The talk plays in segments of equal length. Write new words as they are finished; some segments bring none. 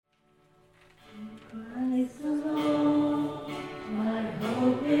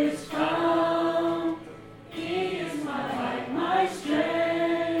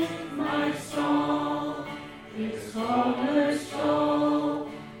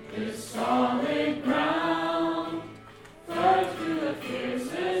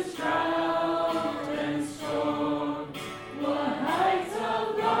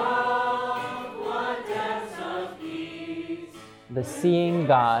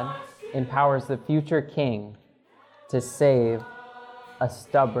God empowers the future king to save a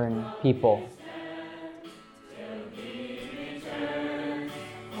stubborn people.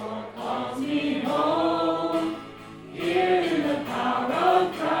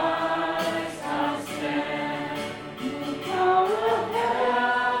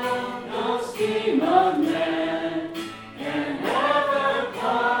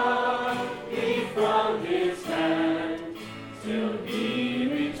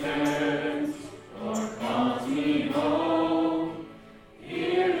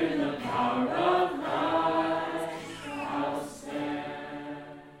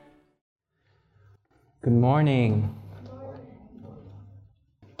 Good morning.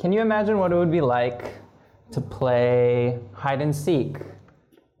 Can you imagine what it would be like to play hide and seek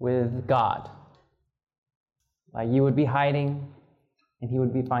with God? Like you would be hiding and he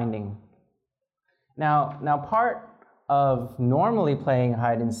would be finding. Now part of normally playing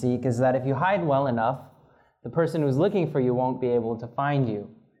hide and seek is that if you hide well enough, the person who's looking for you won't be able to find you.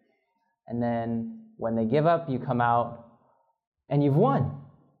 And then when they give up, you come out and you've won.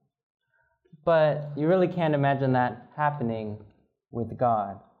 But you really can't imagine that happening with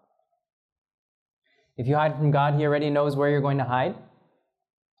God. If you hide from God, he already knows where you're going to hide.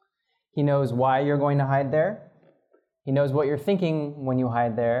 He knows why you're going to hide there. He knows what you're thinking when you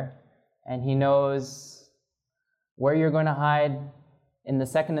hide there. And he knows where you're going to hide in the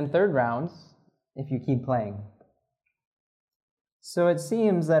second and third rounds if you keep playing. So it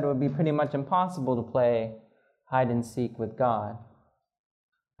seems that it would be pretty much impossible to play hide and seek with God.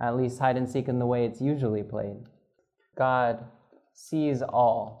 At least hide and seek in the way it's usually played. God sees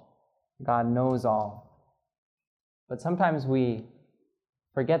all. God knows all. But sometimes we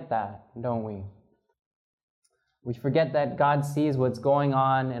forget that, don't we? We forget that God sees what's going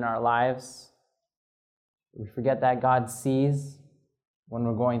on in our lives. We forget that God sees when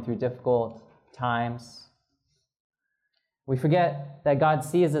we're going through difficult times. We forget that God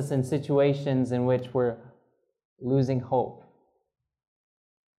sees us in situations in which we're losing hope.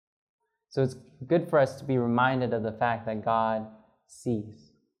 So it's good for us to be reminded of the fact that God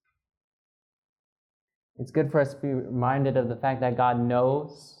sees. It's good for us to be reminded of the fact that God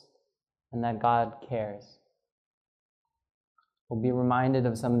knows and that God cares. We'll be reminded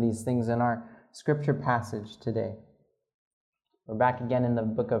of some of these things in our scripture passage today. We're back again in the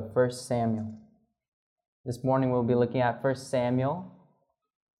book of 1 Samuel. This morning we'll be looking at 1 Samuel,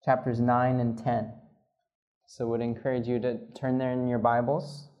 chapters 9 and 10. So I would encourage you to turn there in your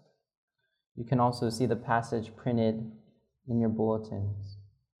Bibles. You can also see the passage printed in your bulletins.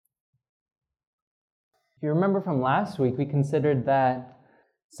 If you remember from last week, we considered that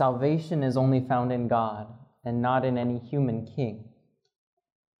salvation is only found in God and not in any human king.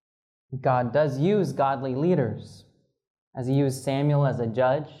 God does use godly leaders, as he used Samuel as a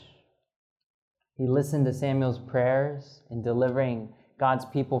judge. He listened to Samuel's prayers in delivering God's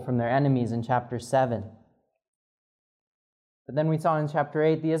people from their enemies in chapter 7. But then we saw in chapter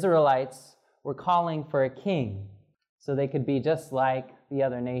 8, the Israelites were calling for a king so they could be just like the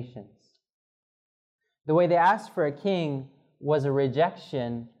other nations. The way they asked for a king was a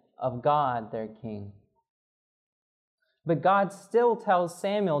rejection of God, their king. But God still tells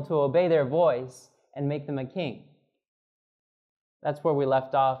Samuel to obey their voice and make them a king. That's where we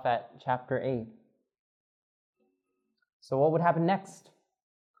left off at chapter 8. So what would happen next?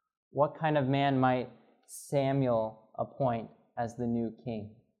 What kind of man might Samuel appoint as the new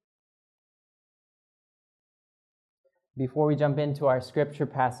king? Before we jump into our scripture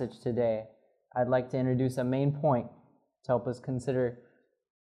passage today, I'd like to introduce a main point to help us consider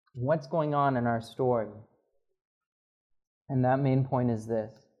what's going on in our story. And that main point is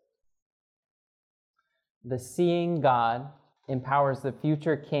this: the seeing God empowers the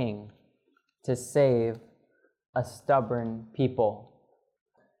future king to save a stubborn people.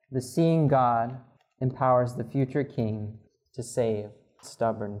 The seeing God empowers the future king to save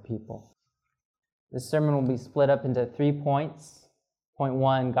stubborn people. This sermon will be split up into 3 points. Point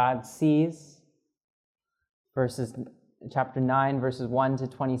 1, God sees, chapter 9, verses 1 to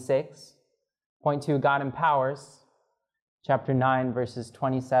 26. Point 2, God empowers, chapter 9, verses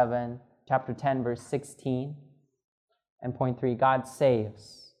 27, chapter 10, verse 16. And point 3, God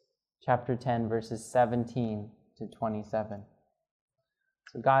saves, chapter 10, verses 17 to 27.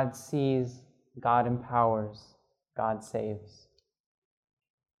 So God sees, God empowers, God saves.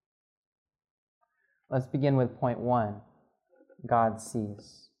 Let's begin with point 1, God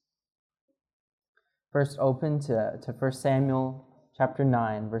sees. First open to 1 Samuel chapter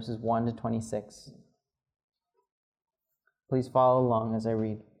 9, verses 1 to 26. Please follow along as I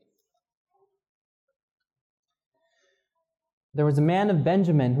read. There was a man of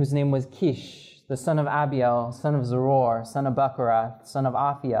Benjamin whose name was Kish, the son of Abiel, son of Zeror, son of Bechorath, son of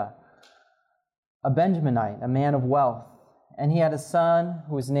Aphiah, a Benjaminite, a man of wealth. And he had a son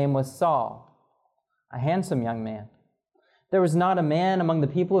whose name was Saul, a handsome young man. There was not a man among the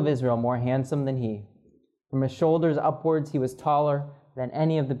people of Israel more handsome than he. From his shoulders upwards he was taller than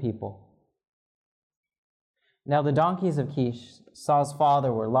any of the people. Now the donkeys of Kish, Saul's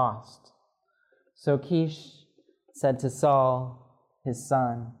father, were lost. So Kish said to Saul, his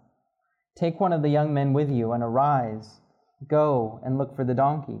son, "Take one of the young men with you and arise, go and look for the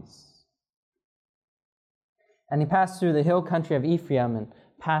donkeys." And he passed through the hill country of Ephraim and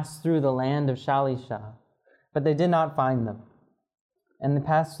passed through the land of Shalisha, but they did not find them. And they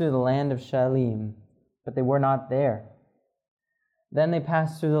passed through the land of Shalim, but they were not there. Then they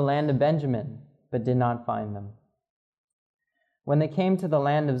passed through the land of Benjamin, but did not find them. When they came to the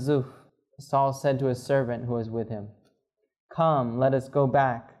land of Zuph, Saul said to his servant who was with him, "Come, let us go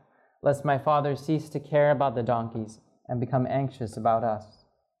back, lest my father cease to care about the donkeys and become anxious about us."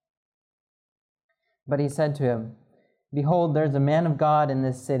 But he said to him, "Behold, there is a man of God in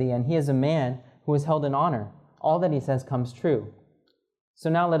this city, and he is a man who is held in honor. All that he says comes true. So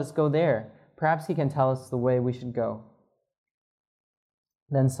now let us go there. Perhaps he can tell us the way we should go."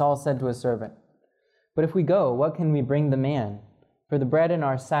 Then Saul said to his servant, "But if we go, what can we bring the man? For the bread in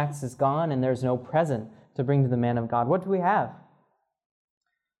our sacks is gone, and there is no present to bring to the man of God. What do we have?"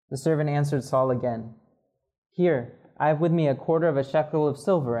 The servant answered Saul again, "Here, I have with me a quarter of a shekel of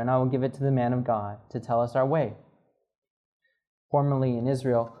silver, and I will give it to the man of God to tell us our way." Formerly in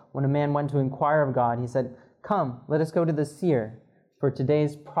Israel, when a man went to inquire of God, he said, "Come, let us go to the seer," for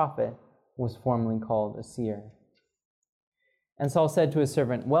today's prophet was formerly called a seer. And Saul said to his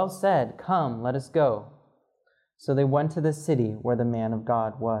servant, "Well said, come, let us go." So they went to the city where the man of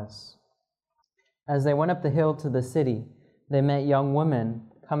God was. As they went up the hill to the city, they met young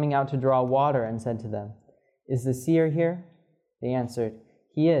women coming out to draw water and said to them, "Is the seer here?" They answered,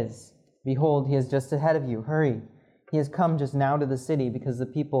 "He is. Behold, he is just ahead of you. Hurry. He has come just now to the city because the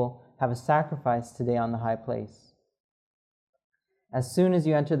people have a sacrifice today on the high place. As soon as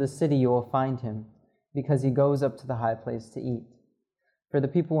you enter the city, you will find him, because he goes up to the high place to eat. For the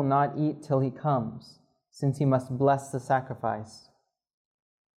people will not eat till he comes, since he must bless the sacrifice.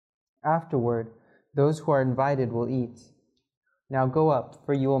 Afterward, those who are invited will eat. Now go up,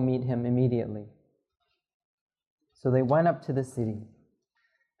 for you will meet him immediately." So they went up to the city.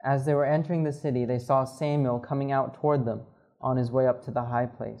 As they were entering the city, they saw Samuel coming out toward them on his way up to the high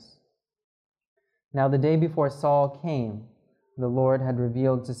place. Now the day before Saul came, the Lord had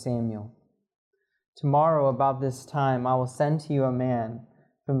revealed to Samuel, "Tomorrow about this time I will send to you a man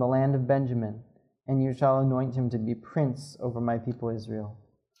from the land of Benjamin, and you shall anoint him to be prince over my people Israel.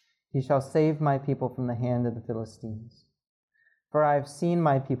 He shall save my people from the hand of the Philistines. For I have seen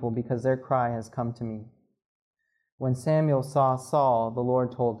my people, because their cry has come to me." When Samuel saw Saul, the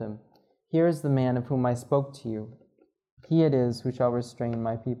Lord told him, "Here is the man of whom I spoke to you. He it is who shall restrain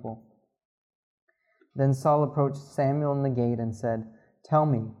my people." Then Saul approached Samuel in the gate and said, "Tell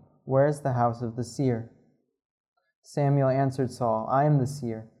me, where is the house of the seer?" Samuel answered Saul, "I am the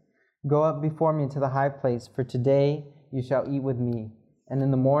seer. Go up before me to the high place, for today you shall eat with me, and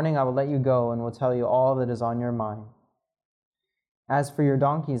in the morning I will let you go and will tell you all that is on your mind. As for your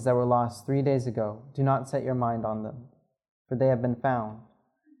donkeys that were lost 3 days ago, do not set your mind on them, for they have been found.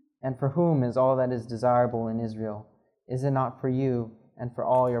 And for whom is all that is desirable in Israel? Is it not for you and for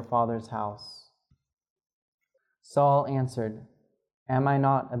all your father's house?" Saul answered, "Am I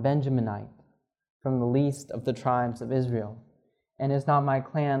not a Benjaminite, from the least of the tribes of Israel? And is not my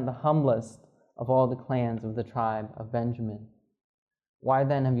clan the humblest of all the clans of the tribe of Benjamin? Why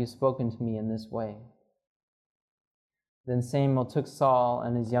then have you spoken to me in this way?" Then Samuel took Saul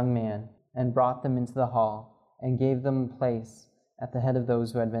and his young man and brought them into the hall and gave them a place at the head of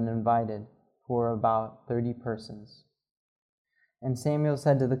those who had been invited, who were about 30 persons. And Samuel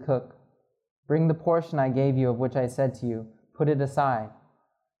said to the cook, "Bring the portion I gave you, of which I said to you, put it aside."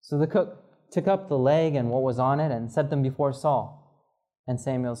 So the cook took up the leg and what was on it and set them before Saul. And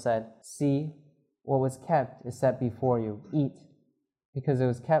Samuel said, "See, what was kept is set before you. Eat, because it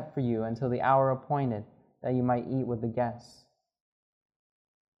was kept for you until the hour appointed, that you might eat with the guests."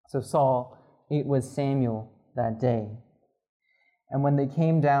 So Saul ate with Samuel that day. And when they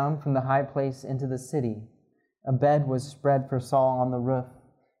came down from the high place into the city, a bed was spread for Saul on the roof,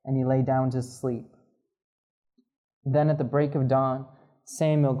 and he lay down to sleep. Then at the break of dawn,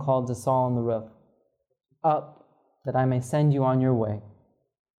 Samuel called to Saul on the roof, "Up, that I may send you on your way."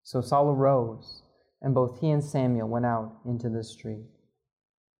 So Saul arose, and both he and Samuel went out into the street.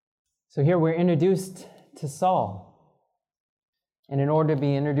 So here we're introduced to Saul. And in order to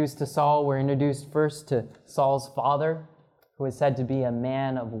be introduced to Saul, we're introduced first to Saul's father, who is said to be a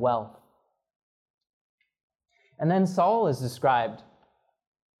man of wealth. And then Saul is described.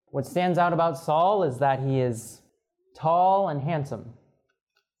 What stands out about Saul is that he is tall and handsome.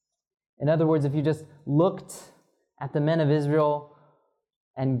 In other words, if you just looked at the men of Israel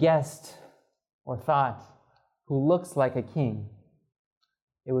and guessed or thought who looks like a king,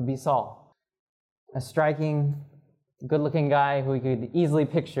 it would be Saul. A striking, good-looking guy who we could easily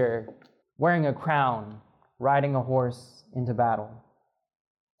picture wearing a crown, riding a horse into battle.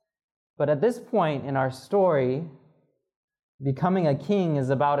 But at this point in our story, becoming a king is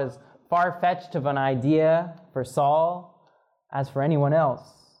about as far-fetched of an idea for Saul as for anyone else.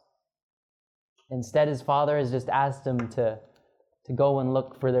 Instead, his father has just asked him to go and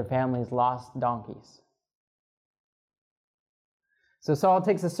look for their family's lost donkeys. So Saul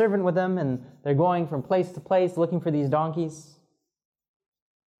takes a servant with him, and they're going from place to place looking for these donkeys.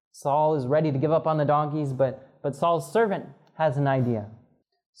 Saul is ready to give up on the donkeys, but Saul's servant has an idea.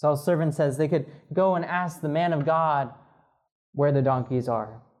 Saul's servant says they could go and ask the man of God where the donkeys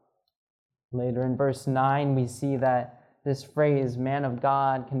are. Later in verse 9, we see that this phrase, man of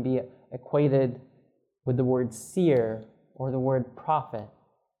God, can be equated with the word seer or the word prophet.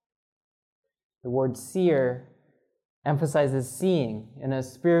 The word seer emphasizes seeing in a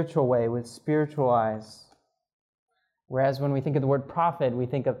spiritual way with spiritual eyes. Whereas when we think of the word prophet, we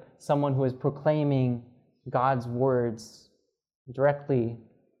think of someone who is proclaiming God's words directly,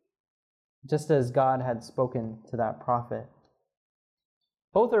 just as God had spoken to that prophet.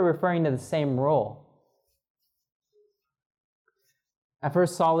 Both are referring to the same role. At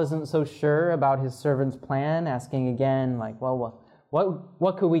first, Saul isn't so sure about his servant's plan, asking again,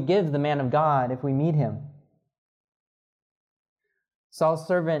 what could we give the man of God if we meet him? Saul's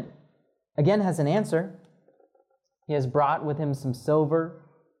servant again has an answer. He has brought with him some silver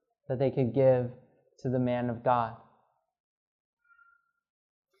that they could give to the man of God.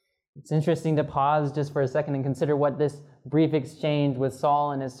 It's interesting to pause just for a second and consider what this brief exchange with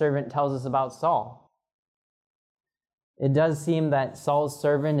Saul and his servant tells us about Saul. It does seem that Saul's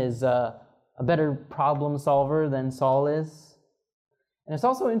servant is a better problem solver than Saul is. And it's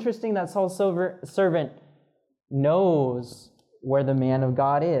also interesting that Saul's servant knows where the man of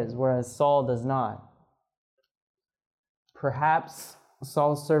God is, whereas Saul does not. Perhaps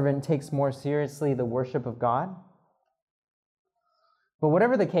Saul's servant takes more seriously the worship of God. But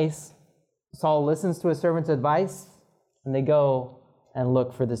whatever the case, Saul listens to his servant's advice, and they go and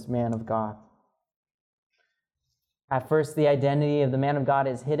look for this man of God. At first, the identity of the man of God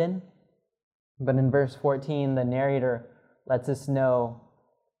is hidden, but in verse 14, the narrator lets us know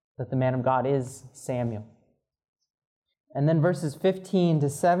that the man of God is Samuel. And then verses 15 to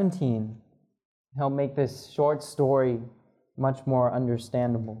 17 help make this short story much more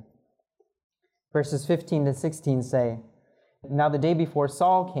understandable. Verses 15 to 16 say, "Now the day before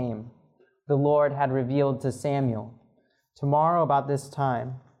Saul came, the Lord had revealed to Samuel, 'Tomorrow about this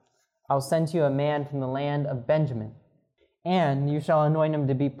time, I'll send to you a man from the land of Benjamin, and you shall anoint him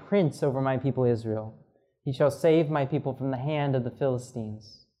to be prince over my people Israel. He shall save my people from the hand of the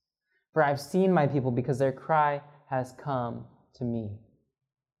Philistines. For I've seen my people because their cry has come to me.'"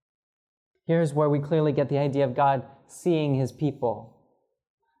 Here's where we clearly get the idea of God seeing his people.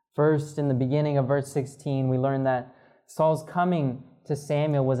 First, in the beginning of verse 16, we learn that Saul's coming to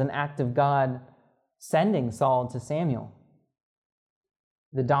Samuel was an act of God sending Saul to Samuel.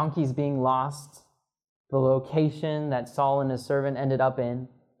 The donkeys being lost, the location that Saul and his servant ended up in,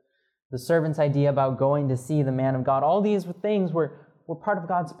 the servant's idea about going to see the man of God, all these things were part of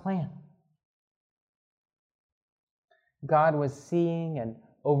God's plan. God was seeing and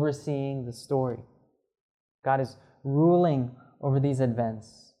overseeing the story. God is ruling over these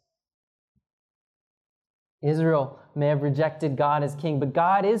events. Israel may have rejected God as king, but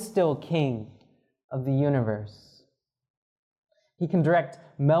God is still king of the universe. He can direct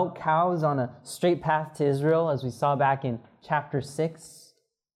milk cows on a straight path to Israel, as we saw back in chapter 6.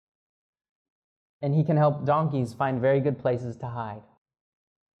 And he can help donkeys find very good places to hide.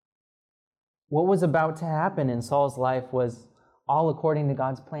 What was about to happen in Saul's life was all according to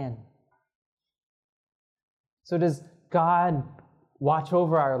God's plan. So does God watch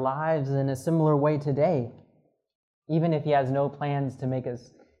over our lives in a similar way today, even if he has no plans to make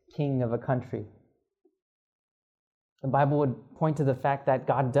us king of a country? The Bible would point to the fact that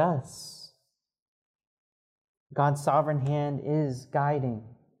God does. God's sovereign hand is guiding.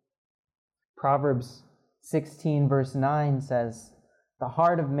 Proverbs 16 verse 9 says, "The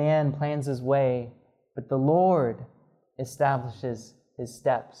heart of man plans his way, but the Lord establishes his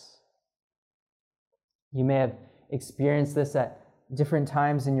steps." You may have experienced this at different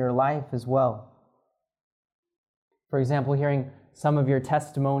times in your life as well. For example, hearing some of your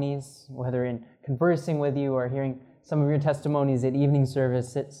testimonies, whether in conversing with you or hearing some of your testimonies at evening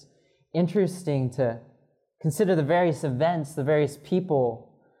service, it's interesting to consider the various events, the various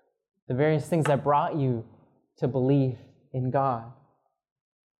people, the various things that brought you to believe in God.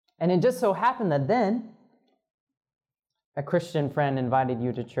 And it just so happened that then a Christian friend invited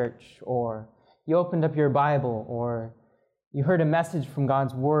you to church, or you opened up your Bible, or you heard a message from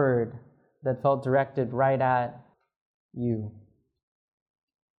God's Word that felt directed right at you.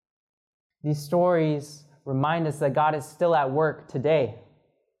 These stories remind us that God is still at work today.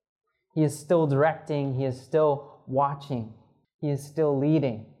 He is still directing. He is still watching. He is still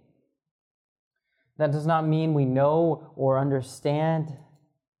leading. That does not mean we know or understand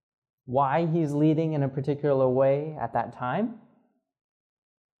why He's leading in a particular way at that time.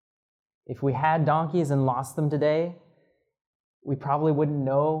 If we had donkeys and lost them today, we probably wouldn't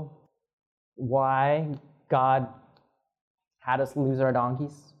know why God had us lose our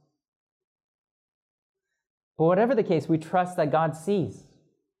donkeys. But whatever the case, we trust that God sees.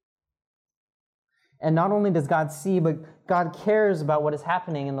 And not only does God see, but God cares about what is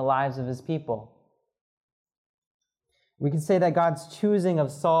happening in the lives of His people. We can say that God's choosing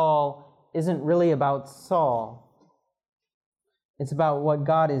of Saul isn't really about Saul. It's about what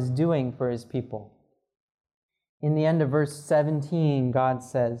God is doing for His people. In the end of verse 17, God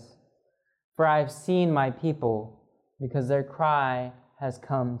says, "For I have seen my people, because their cry has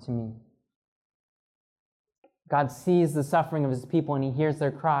come to me." God sees the suffering of His people and He hears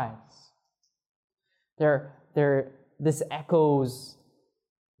their cries. This echoes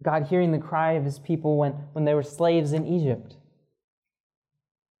God hearing the cry of His people when they were slaves in Egypt.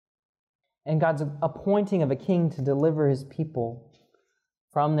 And God's appointing of a king to deliver His people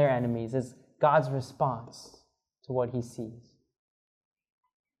from their enemies is God's response to what He sees.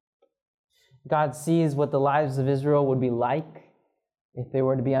 God sees what the lives of Israel would be like if they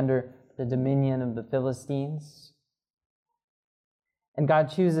were to be under the dominion of the Philistines. And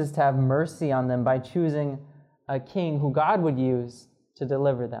God chooses to have mercy on them by choosing a king who God would use to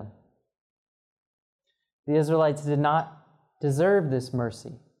deliver them. The Israelites did not deserve this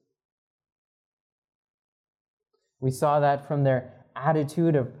mercy. We saw that from their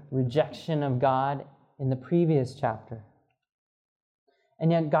attitude of rejection of God in the previous chapter.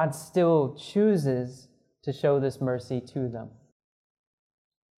 And yet God still chooses to show this mercy to them.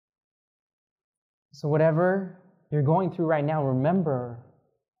 So whatever you're going through right now, remember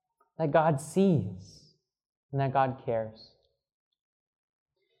that God sees and that God cares.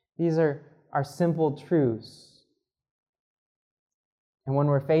 These are simple truths. And when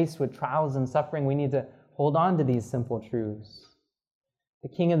we're faced with trials and suffering, we need to hold on to these simple truths. The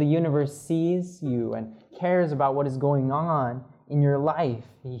King of the universe sees you and cares about what is going on in your life.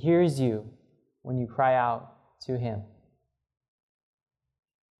 He hears you when you cry out to Him.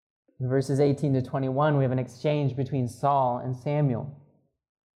 In verses 18 to 21, we have an exchange between Saul and Samuel.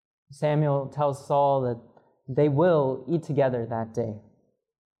 Samuel tells Saul that they will eat together that day.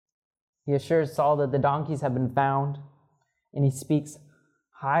 He assures Saul that the donkeys have been found, and he speaks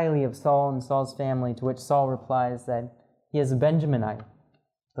highly of Saul and Saul's family, to which Saul replies that he is a Benjaminite,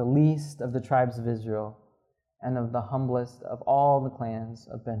 the least of the tribes of Israel, and of the humblest of all the clans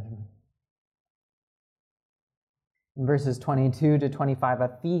of Benjamin. In verses 22 to 25,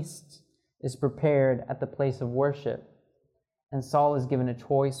 a feast is prepared at the place of worship, and Saul is given a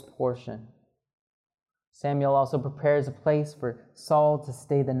choice portion. Samuel also prepares a place for Saul to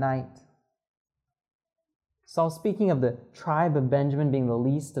stay the night. Saul, speaking of the tribe of Benjamin being the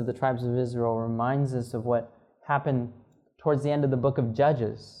least of the tribes of Israel, reminds us of what happened towards the end of the book of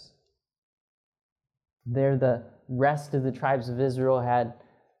Judges. There, the rest of the tribes of Israel had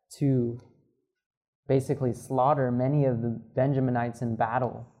to basically slaughter many of the Benjaminites in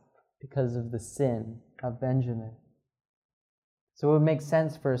battle because of the sin of Benjamin. So it would make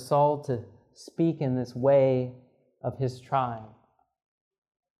sense for Saul to speak in this way of his tribe.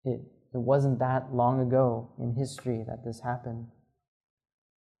 It wasn't that long ago in history that this happened.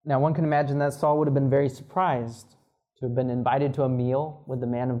 Now, one can imagine that Saul would have been very surprised to have been invited to a meal with the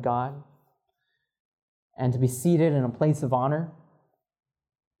man of God and to be seated in a place of honor.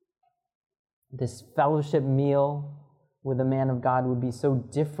 This fellowship meal with the man of God would be so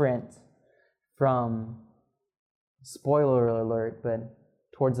different from, spoiler alert, but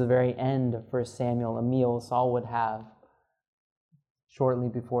towards the very end of 1 Samuel, a meal Saul would have shortly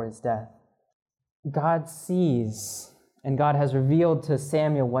before his death. God sees, and God has revealed to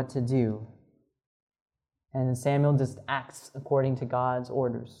Samuel what to do. And Samuel just acts according to God's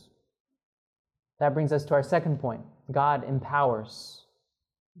orders. That brings us to our second point. God empowers.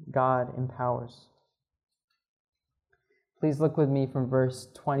 God empowers. Please look with me from verse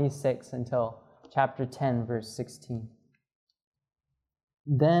 26 until chapter 10, verse 16.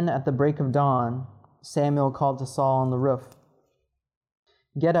 Then at the break of dawn, Samuel called to Saul on the roof,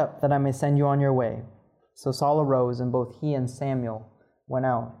 "Get up, that I may send you on your way." So Saul arose, and both he and Samuel went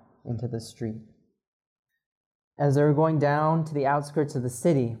out into the street. As they were going down to the outskirts of the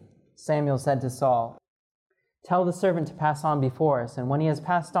city, Samuel said to Saul, "Tell the servant to pass on before us, and when he has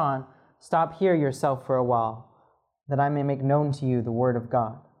passed on, stop here yourself for a while, that I may make known to you the word of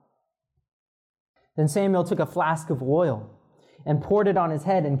God." Then Samuel took a flask of oil and poured it on his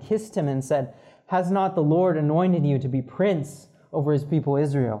head and kissed him and said, "Has not the Lord anointed you to be prince over his people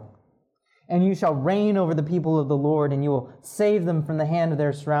Israel? And you shall reign over the people of the Lord, and you will save them from the hand of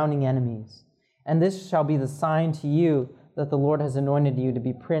their surrounding enemies. And this shall be the sign to you that the Lord has anointed you to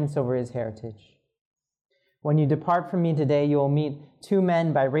be prince over his heritage. When you depart from me today, you will meet 2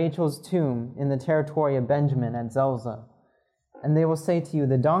 men by Rachel's tomb in the territory of Benjamin at Zelzah. And they will say to you,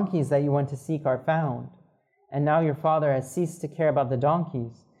 'The donkeys that you went to seek are found.' And now your father has ceased to care about the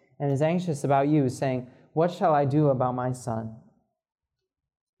donkeys and is anxious about you, saying, 'What shall I do about my son?'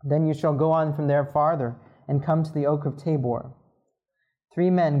 Then you shall go on from there farther and come to the oak of Tabor. 3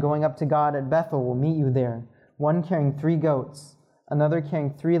 men going up to God at Bethel will meet you there, one carrying 3 goats, another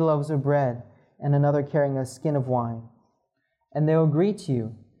carrying 3 loaves of bread, and another carrying a skin of wine. And they will greet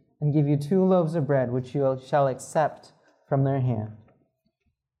you and give you 2 loaves of bread, which you shall accept from their hand.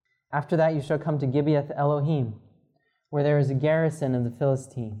 After that you shall come to Gibeath Elohim, where there is a garrison of the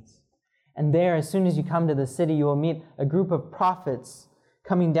Philistines. And there, as soon as you come to the city, you will meet a group of prophets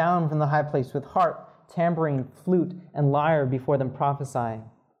coming down from the high place with harp, tambourine, flute, and lyre before them prophesying.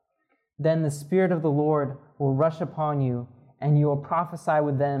 Then the Spirit of the Lord will rush upon you, and you will prophesy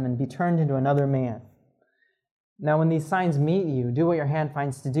with them and be turned into another man. Now when these signs meet you, do what your hand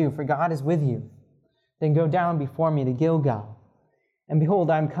finds to do, for God is with you. Then go down before me to Gilgal. And behold,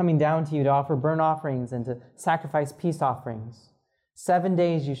 I am coming down to you to offer burnt offerings and to sacrifice peace offerings. 7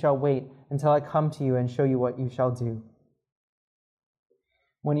 days you shall wait until I come to you and show you what you shall do."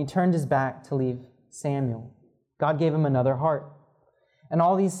 When he turned his back to leave Samuel, God gave him another heart. And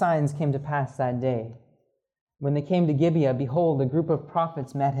all these signs came to pass that day. When they came to Gibeah, behold, a group of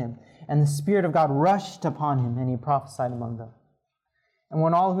prophets met him, and the Spirit of God rushed upon him, and he prophesied among them. And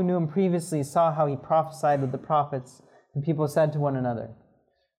when all who knew him previously saw how he prophesied with the prophets, the people said to one another,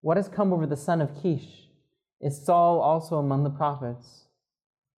 "What has come over the son of Kish? Is Saul also among the prophets?"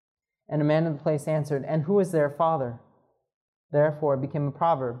 And a man in the place answered, "And who is their father?" Therefore it became a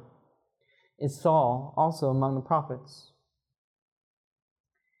proverb, "Is Saul also among the prophets?"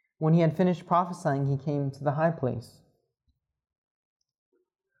 When he had finished prophesying, he came to the high place.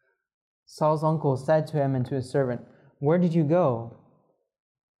 Saul's uncle said to him and to his servant, "Where did you go?"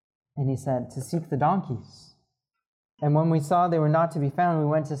 And he said, "To seek the donkeys. And when we saw they were not to be found, we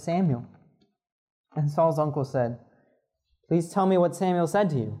went to Samuel." And Saul's uncle said, "Please tell me what Samuel said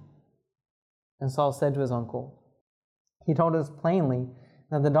to you." And Saul said to his uncle, "He told us plainly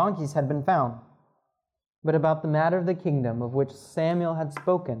that the donkeys had been found. But about the matter of the kingdom of which Samuel had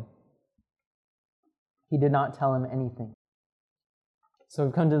spoken, he did not tell him anything." So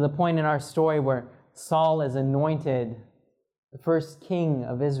we've come to the point in our story where Saul is anointed the first king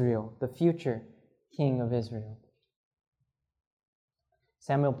of Israel, the future king of Israel.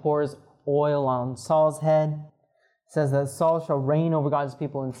 Samuel pours oil on Saul's head. It says that Saul shall reign over God's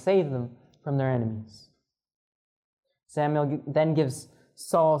people and save them from their enemies. Samuel then gives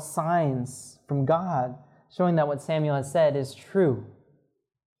Saul signs from God, showing that what Samuel has said is true.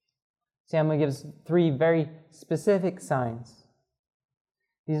 Samuel gives 3 very specific signs.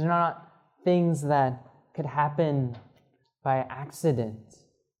 These are not things that could happen by accident.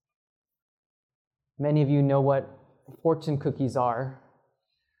 Many of you know what fortune cookies are,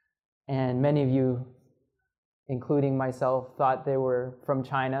 and many of you, including myself, thought they were from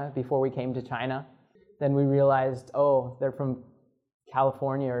China before we came to China. Then we realized, oh, they're from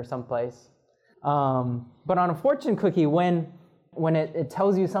California or someplace. But on a fortune cookie, when it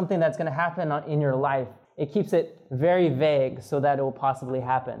tells you something that's going to happen in your life, it keeps it very vague so that it will possibly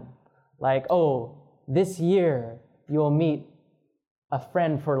happen. Like, oh, this year you'll meet a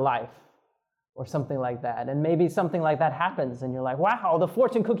friend for life or something like that. And maybe something like that happens and you're like, wow, the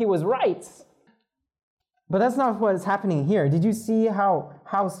fortune cookie was right. But that's not what is happening here. Did you see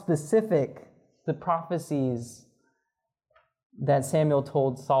how specific the prophecies that Samuel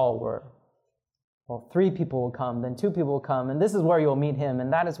told Saul were? Well, 3 people will come, then 2 people will come, and this is where you'll meet him,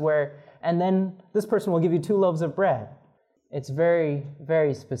 and that is where, and then this person will give you 2 loaves of bread. It's very,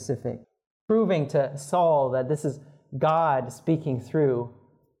 very specific, proving to Saul that this is God speaking through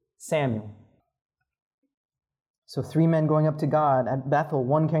Samuel. So 3 men going up to God at Bethel,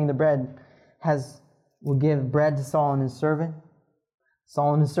 one carrying the bread, will give bread to Saul and his servant.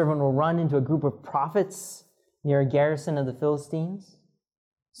 Saul and his servant will run into a group of prophets near a garrison of the Philistines.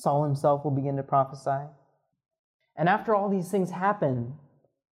 Saul himself will begin to prophesy. And after all these things happen,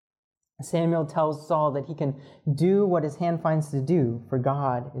 Samuel tells Saul that he can do what his hand finds to do, for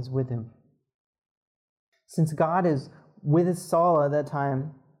God is with him. Since God is with Saul at that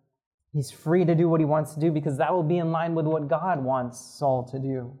time, he's free to do what he wants to do because that will be in line with what God wants Saul to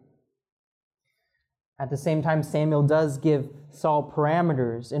do. At the same time, Samuel does give Saul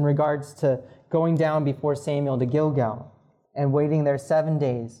parameters in regards to going down before Samuel to Gilgal and waiting there 7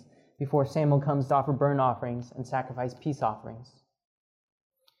 days before Samuel comes to offer burnt offerings and sacrifice peace offerings.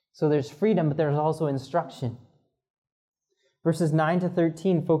 So there's freedom, but there's also instruction. Verses 9 to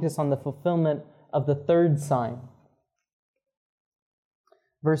 13 focus on the fulfillment of the third sign.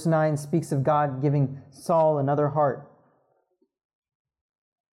 Verse 9 speaks of God giving Saul another heart.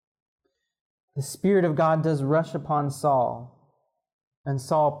 The Spirit of God does rush upon Saul, and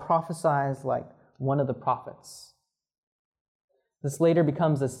Saul prophesies like one of the prophets. This later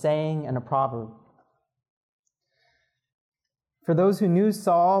becomes a saying and a proverb. For those who knew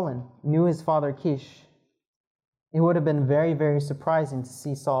Saul and knew his father Kish, it would have been very, very surprising to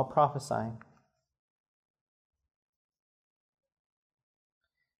see Saul prophesying.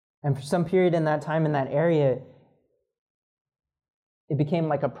 And for some period in that time, in that area, it became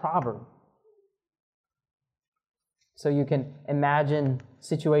like a proverb. So you can imagine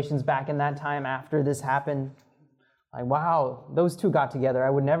situations back in that time after this happened. Like, wow, those two got together.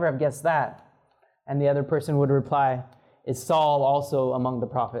 I would never have guessed that. And the other person would reply, is Saul also among the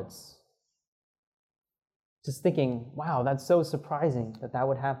prophets? Just thinking, wow, that's so surprising that that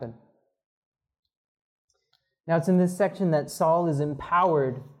would happen. Now it's in this section that Saul is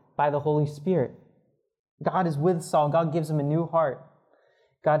empowered by the Holy Spirit. God is with Saul. God gives him a new heart.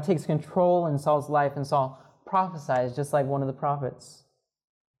 God takes control in Saul's life, and Saul prophesies just like one of the prophets.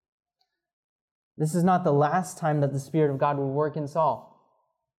 This is not the last time that the Spirit of God will work in Saul.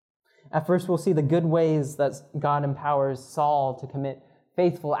 At first, we'll see the good ways that God empowers Saul to commit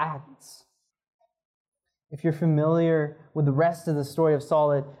faithful acts. If you're familiar with the rest of the story of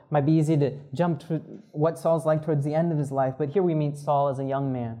Saul, it might be easy to jump to what Saul's like towards the end of his life. But here we meet Saul as a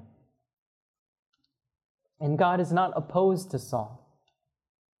young man. And God is not opposed to Saul.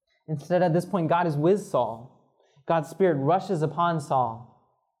 Instead, at this point, God is with Saul. God's Spirit rushes upon Saul.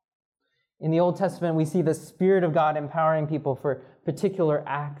 In the Old Testament, we see the Spirit of God empowering people for particular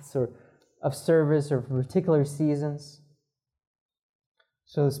acts or of service or for particular seasons.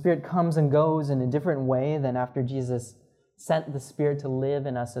 So the Spirit comes and goes in a different way than after Jesus sent the Spirit to live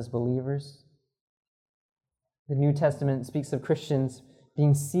in us as believers. The New Testament speaks of Christians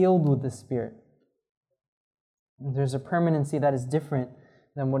being sealed with the Spirit. And there's a permanency that is different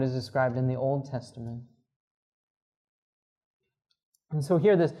than what is described in the Old Testament. And so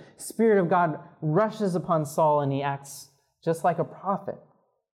here the Spirit of God rushes upon Saul and he acts just like a prophet.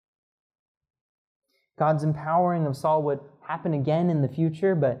 God's empowering of Saul would happen again in the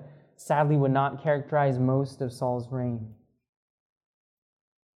future, but sadly would not characterize most of Saul's reign.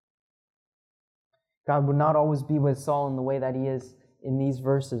 God would not always be with Saul in the way that he is in these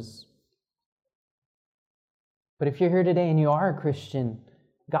verses. But if you're here today and you are a Christian,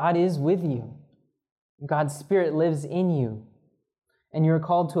 God is with you. God's Spirit lives in you. And you're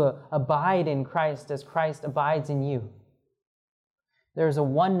called to abide in Christ as Christ abides in you. There's a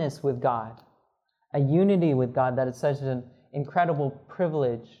oneness with God, a unity with God that is such an incredible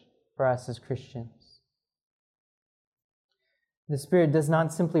privilege for us as Christians. The Spirit does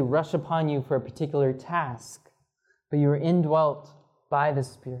not simply rush upon you for a particular task, but you are indwelt by the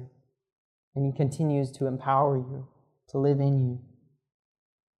Spirit, and He continues to empower you, to live in you.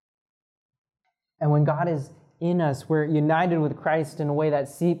 And when God is in us, we're united with Christ in a way that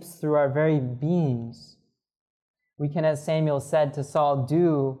seeps through our very beings. We can, as Samuel said to Saul,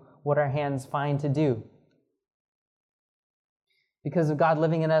 do what our hands find to do. Because of God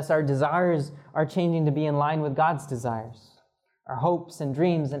living in us, our desires are changing to be in line with God's desires. Our hopes and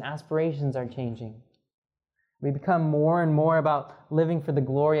dreams and aspirations are changing. We become more and more about living for the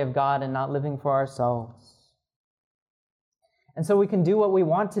glory of God and not living for ourselves. And so we can do what we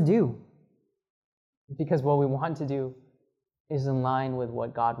want to do, because what we want to do is in line with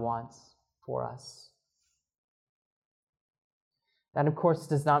what God wants for us. That, of course,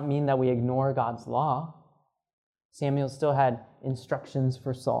 does not mean that we ignore God's law. Samuel still had instructions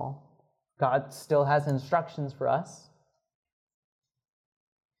for Saul. God still has instructions for us.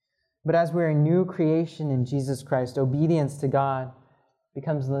 But as we're a new creation in Jesus Christ, obedience to God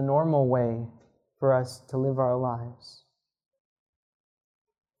becomes the normal way for us to live our lives.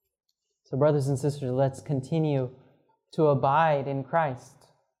 So brothers and sisters, let's continue to abide in Christ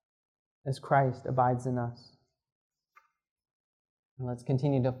as Christ abides in us. And let's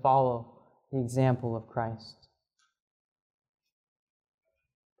continue to follow the example of Christ.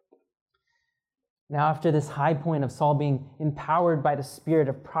 Now, after this high point of Saul being empowered by the spirit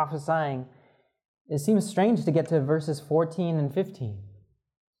of prophesying, it seems strange to get to verses 14 and 15.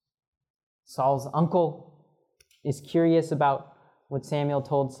 Saul's uncle is curious about what Samuel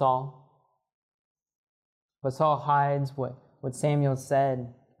told Saul, but Saul hides what Samuel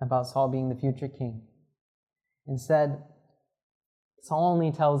said about Saul being the future king. Instead, Saul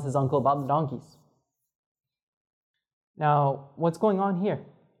only tells his uncle about the donkeys. Now, what's going on here?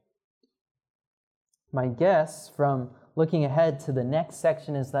 My guess from looking ahead to the next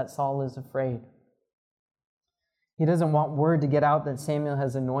section is that Saul is afraid. He doesn't want word to get out that Samuel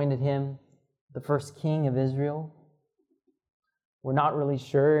has anointed him the first king of Israel. We're not really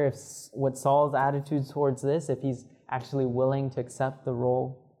sure what Saul's attitude towards this, if he's actually willing to accept the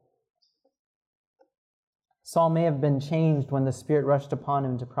role. Saul may have been changed when the Spirit rushed upon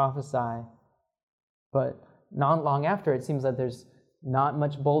him to prophesy, but not long after, it seems that there's not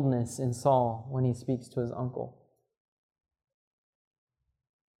much boldness in Saul when he speaks to his uncle.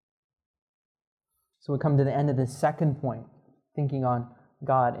 So we come to the end of this second point, thinking on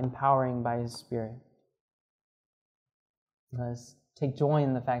God empowering by His Spirit. Let's take joy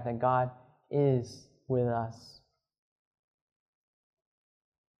in the fact that God is with us.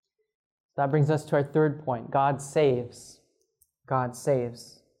 That brings us to our third point. God saves. God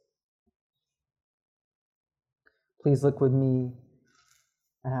saves. Please look with me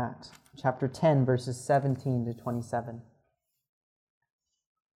at chapter 10, verses 17 to 27.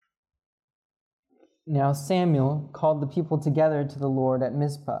 Now Samuel called the people together to the Lord at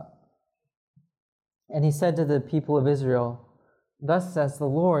Mizpah. And he said to the people of Israel, "Thus says the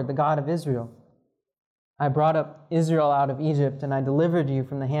Lord, the God of Israel, I brought up Israel out of Egypt, and I delivered you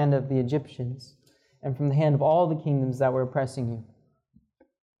from the hand of the Egyptians, and from the hand of all the kingdoms that were oppressing you.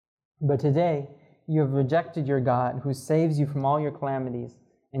 But today you have rejected your God, who saves you from all your calamities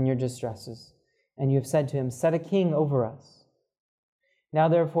and your distresses. And you have said to him, 'Set a king over us.' Now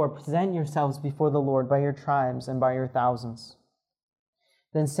therefore present yourselves before the Lord by your tribes and by your thousands."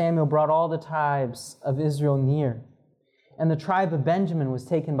 Then Samuel brought all the tribes of Israel near, and the tribe of Benjamin was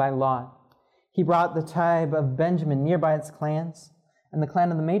taken by lot. He brought the tribe of Benjamin near by its clans, and the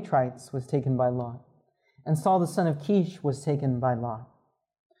clan of the Matrites was taken by lot. And Saul the son of Kish was taken by lot.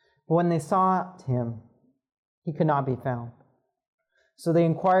 But when they sought him, he could not be found. So they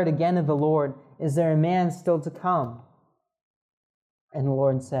inquired again of the Lord, "Is there a man still to come?" And the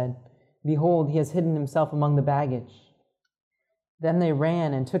Lord said, "Behold, he has hidden himself among the baggage." Then they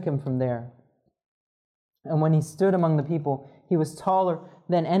ran and took him from there. And when he stood among the people, he was taller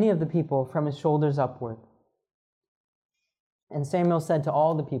than any of the people from his shoulders upward. And Samuel said to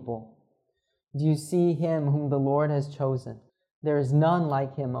all the people, "Do you see him whom the Lord has chosen? There is none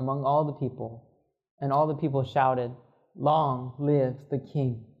like him among all the people." And all the people shouted, "Long live the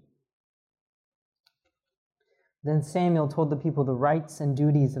king." Then Samuel told the people the rights and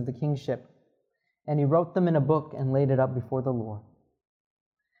duties of the kingship, and he wrote them in a book and laid it up before the Lord.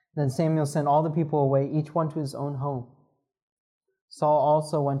 Then Samuel sent all the people away, each one to his own home. Saul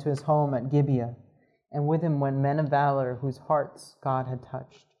also went to his home at Gibeah, and with him went men of valor whose hearts God had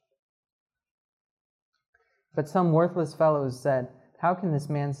touched. But some worthless fellows said, "How can this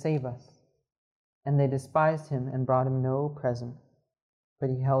man save us?" And they despised him and brought him no present, but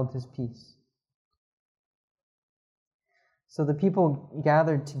he held his peace. So the people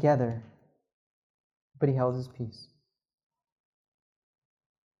gathered together, but he held his peace.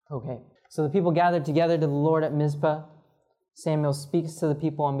 Okay, so the people gathered together to the Lord at Mizpah. Samuel speaks to the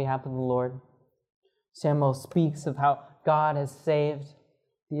people on behalf of the Lord. Samuel speaks of how God has saved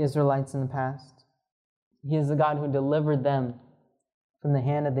the Israelites in the past. He is the God who delivered them from the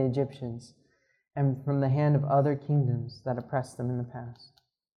hand of the Egyptians and from the hand of other kingdoms that oppressed them in the past.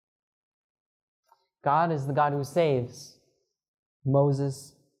 God is the God who saves.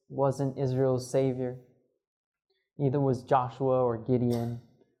 Moses wasn't Israel's savior. Neither was Joshua or Gideon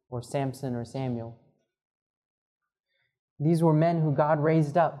or Samson or Samuel. These were men who God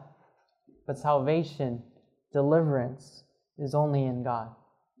raised up, but salvation, deliverance, is only in God.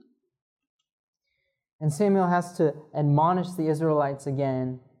 And Samuel has to admonish the Israelites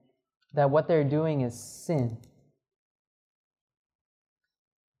again that what they're doing is sin.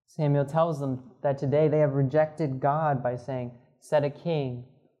 Samuel tells them that today they have rejected God by saying, "Set a king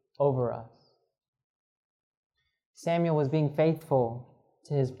over us. Samuel was being faithful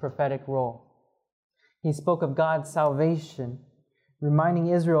to his prophetic role. He spoke of God's salvation, reminding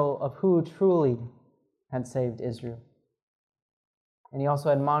Israel of who truly had saved Israel. And he also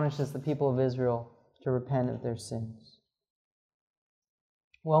admonishes the people of Israel to repent of their sins.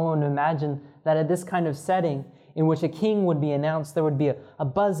 One would imagine that at this kind of setting, in which a king would be announced, there would be a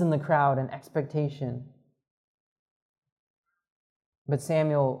buzz in the crowd and expectation. But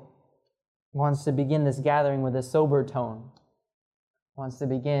Samuel wants to begin this gathering with a sober tone, wants to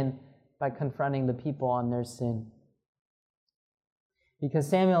begin by confronting the people on their sin. Because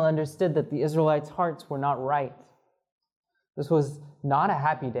Samuel understood that the Israelites' hearts were not right. This was not a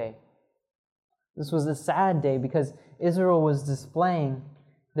happy day. This was a sad day because Israel was displaying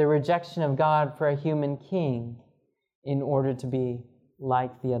their rejection of God for a human king in order to be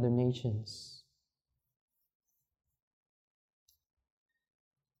like the other nations.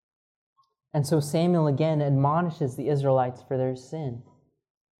 And so Samuel again admonishes the Israelites for their sin.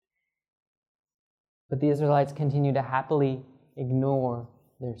 But the Israelites continue to happily ignore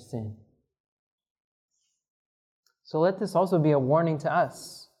their sin. So let this also be a warning to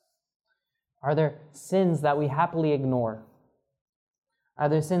us. Are there sins that we happily ignore? Are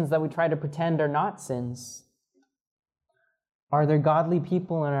there sins that we try to pretend are not sins? Are there godly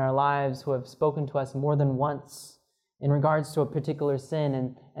people in our lives who have spoken to us more than once in regards to a particular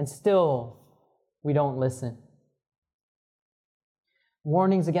sin and still we don't listen?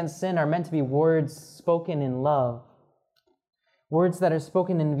 Warnings against sin are meant to be words spoken in love. Words that are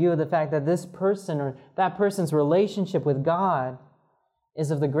spoken in view of the fact that this person or that person's relationship with God is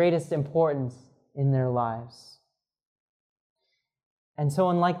of the greatest importance in their lives. And so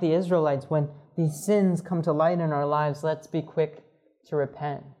unlike the Israelites, when these sins come to light in our lives, let's be quick to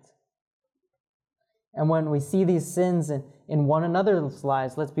repent. And when we see these sins in one another's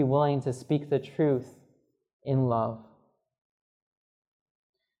lives, let's be willing to speak the truth in love.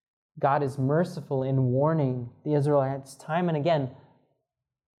 God is merciful in warning the Israelites time and again.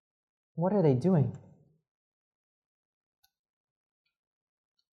 What are they doing?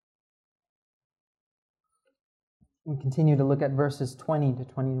 We continue to look at verses 20 to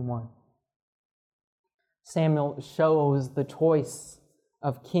 21. Samuel shows the choice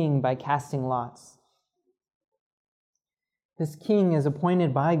of king by casting lots. This king is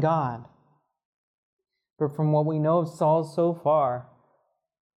appointed by God. But from what we know of Saul so far,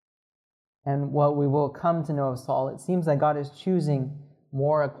 and what we will come to know of Saul, it seems that God is choosing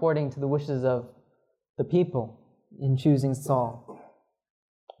more according to the wishes of the people in choosing Saul.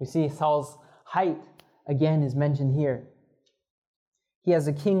 We see Saul's height again is mentioned here. He has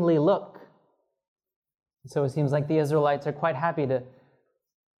a kingly look. So it seems like the Israelites are quite happy to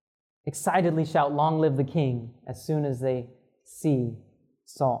excitedly shout, "Long live the king," as soon as they see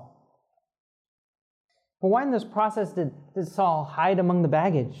Saul. But why in this process did Saul hide among the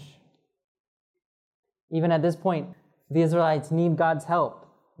baggage? Even at this point, the Israelites need God's help.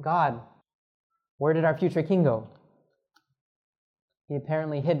 God, where did our future king go? He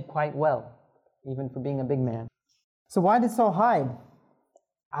apparently hid quite well, even for being a big man. So why did Saul hide?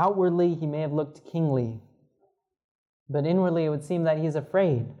 Outwardly, he may have looked kingly, but inwardly it would seem that he's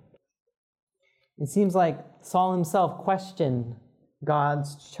afraid. It seems like Saul himself questioned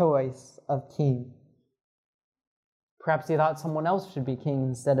God's choice of king. Perhaps he thought someone else should be king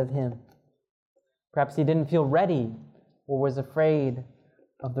instead of him. Perhaps he didn't feel ready or was afraid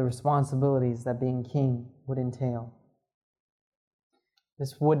of the responsibilities that being king would entail.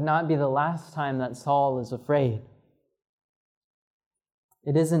 This would not be the last time that Saul is afraid.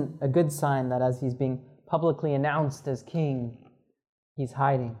 It isn't a good sign that as he's being publicly announced as king, he's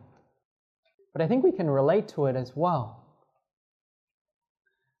hiding. But I think we can relate to it as well.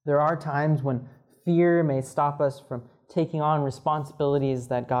 There are times when fear may stop us from taking on responsibilities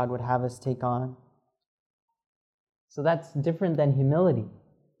that God would have us take on. So that's different than humility.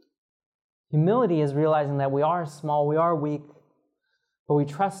 Humility is realizing that we are small, we are weak, but we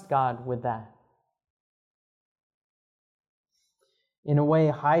trust God with that. In a way,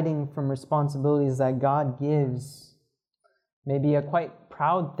 hiding from responsibilities that God gives may be a quite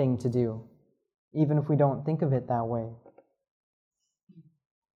proud thing to do, even if we don't think of it that way.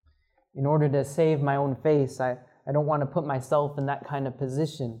 In order to save my own face, I don't want to put myself in that kind of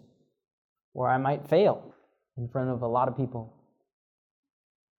position where I might fail in front of a lot of people.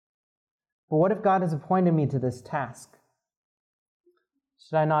 But what if God has appointed me to this task?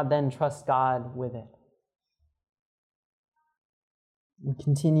 Should I not then trust God with it? We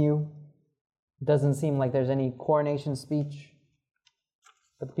continue. It doesn't seem like there's any coronation speech,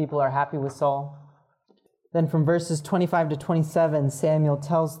 but the people are happy with Saul. Then from verses 25 to 27, Samuel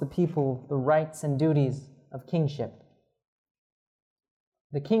tells the people the rights and duties of kingship.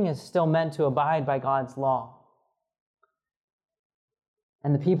 The king is still meant to abide by God's law.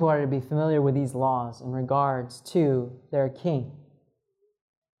 And the people are to be familiar with these laws in regards to their king.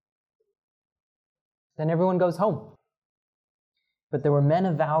 Then everyone goes home. But there were men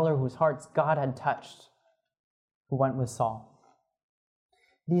of valor whose hearts God had touched, who went with Saul.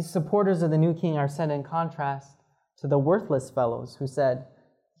 These supporters of the new king are set in contrast to the worthless fellows who said,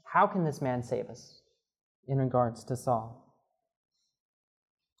 "How can this man save us?" in regards to Saul.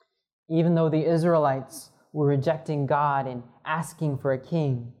 Even though the Israelites were rejecting God and asking for a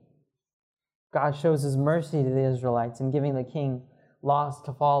king, God shows his mercy to the Israelites in giving the king laws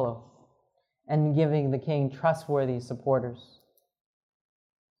to follow and giving the king trustworthy supporters.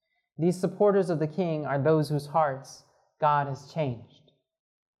 These supporters of the king are those whose hearts God has changed.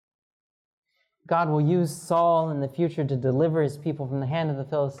 God will use Saul in the future to deliver his people from the hand of the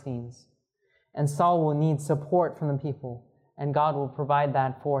Philistines, and Saul will need support from the people, and God will provide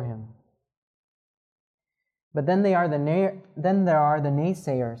that for him. But then there are the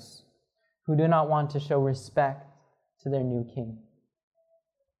naysayers who do not want to show respect to their new king.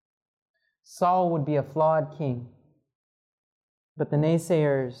 Saul would be a flawed king, but the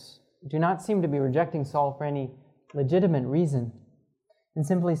naysayers do not seem to be rejecting Saul for any legitimate reason. It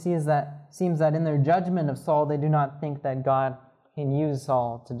simply seems that in their judgment of Saul, they do not think that God can use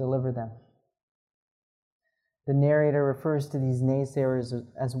Saul to deliver them. The narrator refers to these naysayers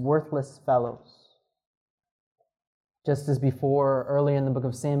as worthless fellows. Just as before, earlier in the book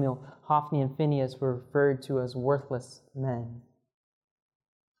of Samuel, Hophni and Phinehas were referred to as worthless men.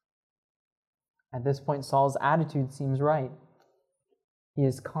 At this point, Saul's attitude seems right. He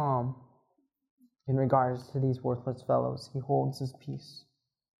is calm in regards to these worthless fellows. He holds his peace.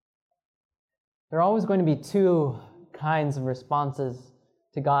 There are always going to be two kinds of responses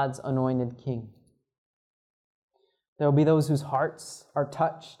to God's anointed king. There will be those whose hearts are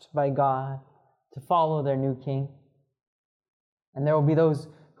touched by God to follow their new king. And there will be those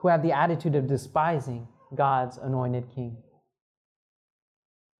who have the attitude of despising God's anointed king.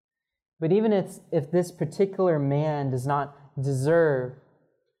 But even if this particular man does not deserve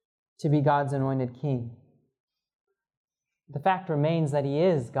to be God's anointed king, the fact remains that he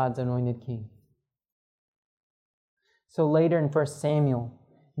is God's anointed king. So later in 1 Samuel,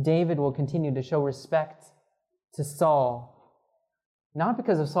 David will continue to show respect to Saul, not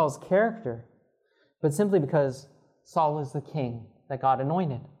because of Saul's character, but simply because Saul is the king that God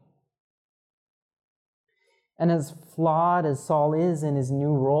anointed. And as flawed as Saul is in his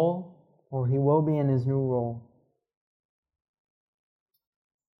new role, or he will be in his new role,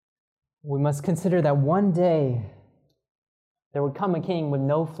 we must consider that one day there would come a king with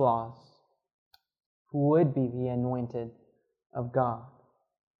no flaws, who would be the anointed of God.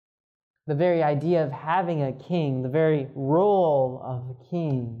 The very idea of having a king, the very role of a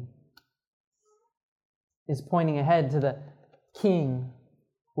king, is pointing ahead to the king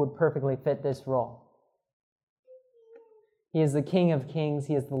who would perfectly fit this role. He is the King of Kings.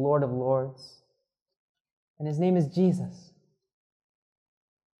 He is the Lord of Lords. And his name is Jesus.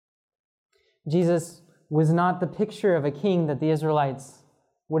 Jesus was not the picture of a king that the Israelites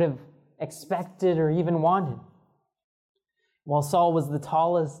would have expected or even wanted. While Saul was the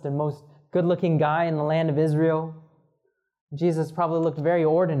tallest and most good-looking guy in the land of Israel, Jesus probably looked very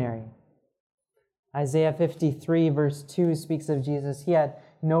ordinary. Isaiah 53 verse 2 speaks of Jesus. He had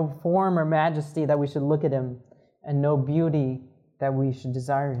no form or majesty that we should look at him, and no beauty that we should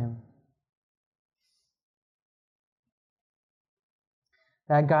desire him.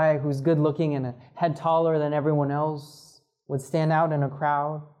 That guy who's good-looking and a head taller than everyone else would stand out in a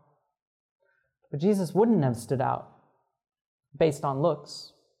crowd. But Jesus wouldn't have stood out based on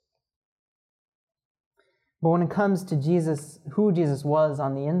looks. But when it comes to Jesus, who Jesus was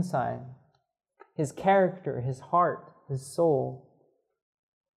on the inside, his character, his heart, his soul,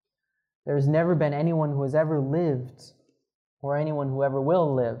 there has never been anyone who has ever lived, or anyone who ever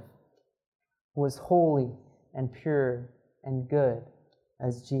will live, who was holy and pure and good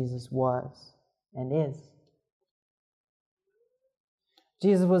as Jesus was and is.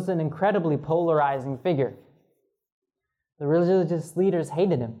 Jesus was an incredibly polarizing figure. The religious leaders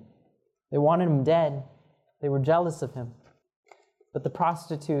hated him. They wanted him dead. They were jealous of him. But the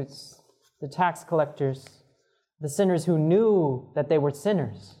prostitutes, the tax collectors, the sinners who knew that they were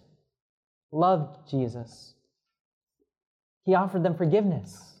sinners, loved Jesus. He offered them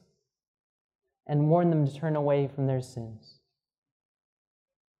forgiveness and warned them to turn away from their sins.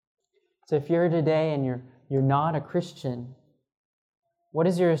 So if you're here today and you're not a Christian, what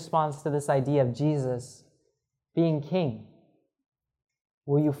is your response to this idea of Jesus being king.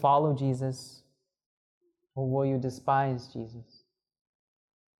 Will you follow Jesus, or will you despise Jesus?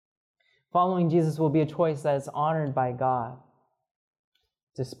 Following Jesus will be a choice that is honored by God.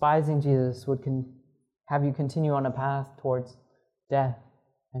 Despising Jesus would have you continue on a path towards death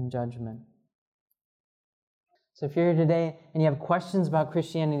and judgment. So if you're here today and you have questions about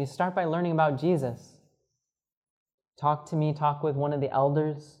Christianity, start by learning about Jesus. Talk to me, talk with one of the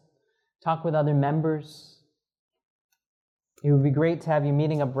elders, talk with other members. It would be great to have you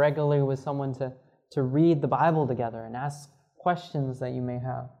meeting up regularly with someone to read the Bible together and ask questions that you may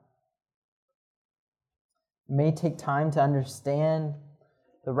have. It may take time to understand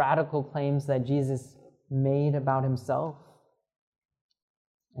the radical claims that Jesus made about himself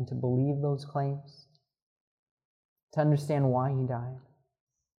and to believe those claims, to understand why he died.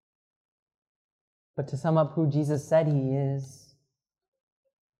 But to sum up who Jesus said he is,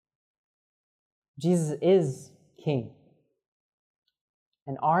 Jesus is King.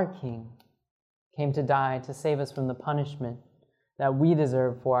 And our King came to die to save us from the punishment that we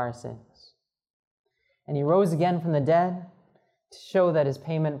deserve for our sins. And he rose again from the dead to show that his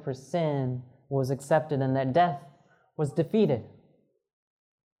payment for sin was accepted and that death was defeated.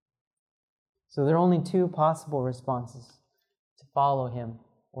 So there are only two possible responses: to follow him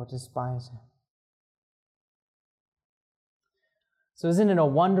or to despise him. So isn't it a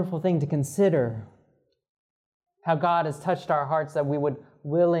wonderful thing to consider how God has touched our hearts that we would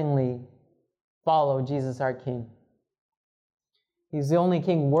willingly follow Jesus our King? He's the only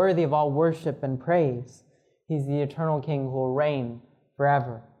King worthy of all worship and praise. He's the eternal King who will reign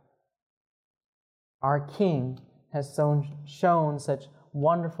forever. Our King has shown such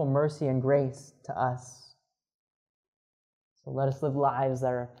wonderful mercy and grace to us. So let us live lives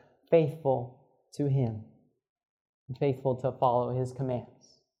that are faithful to him and faithful to follow his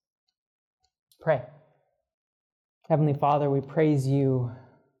commands. Pray. Heavenly Father, we praise you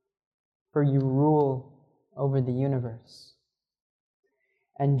for you rule over the universe.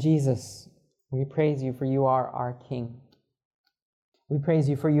 And Jesus, we praise you for you are our King. We praise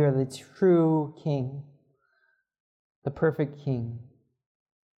you for you are the true King, the perfect King.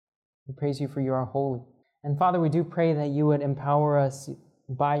 We praise you for you are holy. And Father, we do pray that you would empower us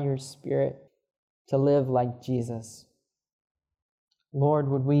by your Spirit to live like Jesus. Lord,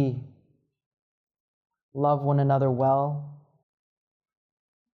 would we love one another well?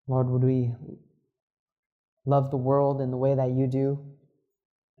 Lord, would we love the world in the way that you do?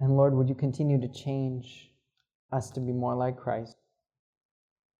 And Lord, would you continue to change us to be more like Christ?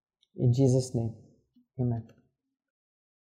 In Jesus' name, amen.